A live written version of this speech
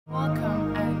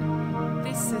Welcome, and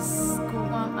this is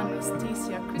Gowam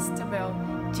Anastasia Christabel,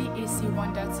 GAC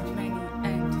Wonder to Many,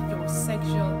 and your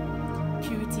sexual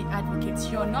purity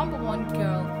advocate, your #1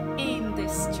 girl in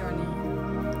this journey.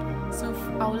 So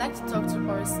I would like to talk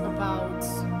to us about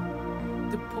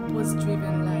the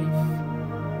purpose-driven life.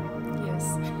 Yes,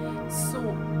 so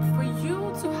for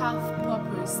you to have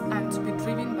purpose and to be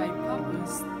driven by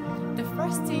purpose, the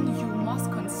first thing you must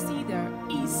consider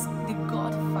is the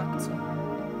God factor.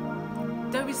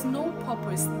 There is no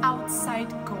purpose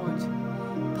outside God.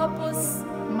 Purpose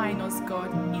minus God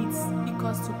is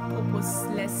equals to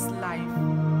purposeless life.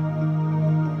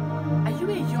 Are you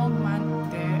a young man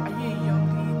there? Are you a young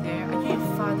lady there? Are you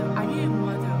a father? Are you a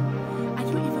mother? Are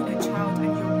you even a child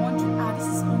and you're wondering, this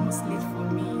is almost late for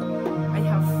me. I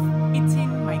have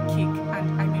eaten my cake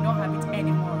and I may not have it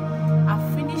anymore.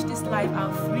 I've finished this life.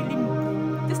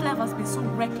 This life has been so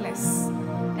reckless.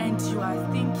 And you are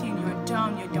thinking, you're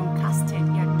down, you're downcasted,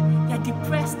 you're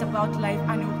depressed about life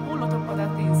and a whole lot of other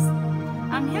things.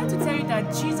 I'm here to tell you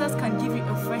that Jesus can give you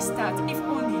a fresh start if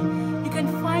only you can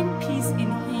find peace in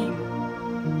Him.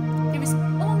 There is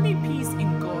only peace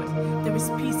in God. There is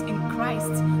peace in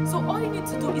Christ. So all you need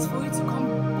to do is for you to come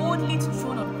boldly to the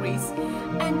throne of grace,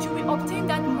 and you will obtain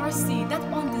that mercy, that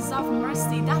undeserved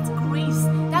mercy, that grace,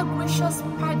 that gracious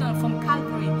pardon from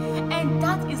Calvary. And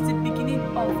that is the beginning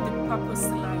of the purpose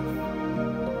life.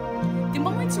 The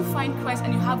moment you find Christ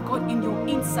and you have God in your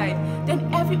inside, then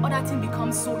every other thing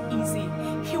becomes so easy.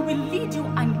 He will lead you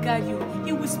and guide you.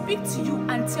 He will speak to you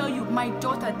and tell you, my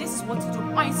daughter, this is what to do.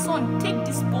 My son, take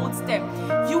this bold step.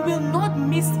 You will not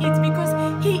miss it because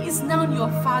He is now your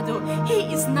Father.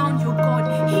 He is now your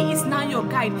God. He is now your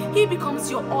guide. He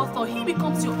becomes your author. He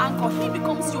becomes your anchor. He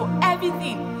becomes your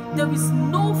everything. There is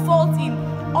no fault in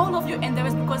all of your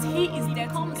endeavors because He is there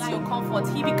to guide your comfort.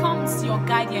 He becomes your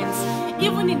guidance.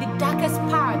 Even in the darkest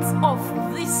parts of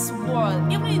this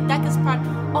world, even in the darkest part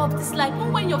of this life,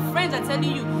 even when your friends are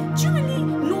telling you, do you really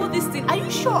know this thing? Are you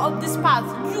sure of this path?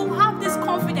 You have this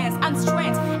confidence and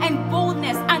strength and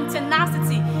boldness and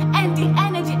tenacity and the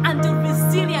energy and the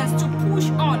resilience to push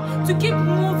on, to keep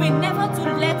moving, never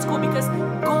to let go because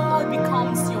God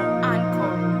becomes your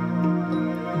anchor.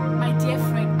 My dear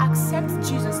friend, accept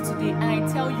Jesus today and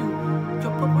I tell you,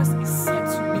 your purpose is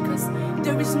settled because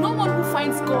there is no one who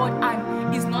finds God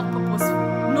and is not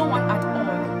purposeful. No one at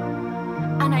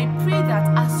all. And I pray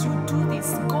that as you do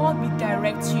this, God will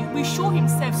direct you, will show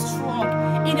Himself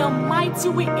strong in a mighty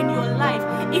way in your life,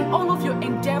 in all of your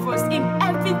endeavors, in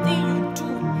everything you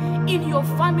do, in your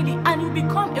family, and you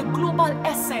become a global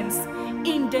essence.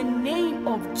 In the name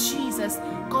of Jesus,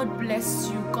 God bless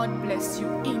you. God bless you.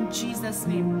 In Jesus'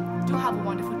 name. Do have a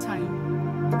wonderful time.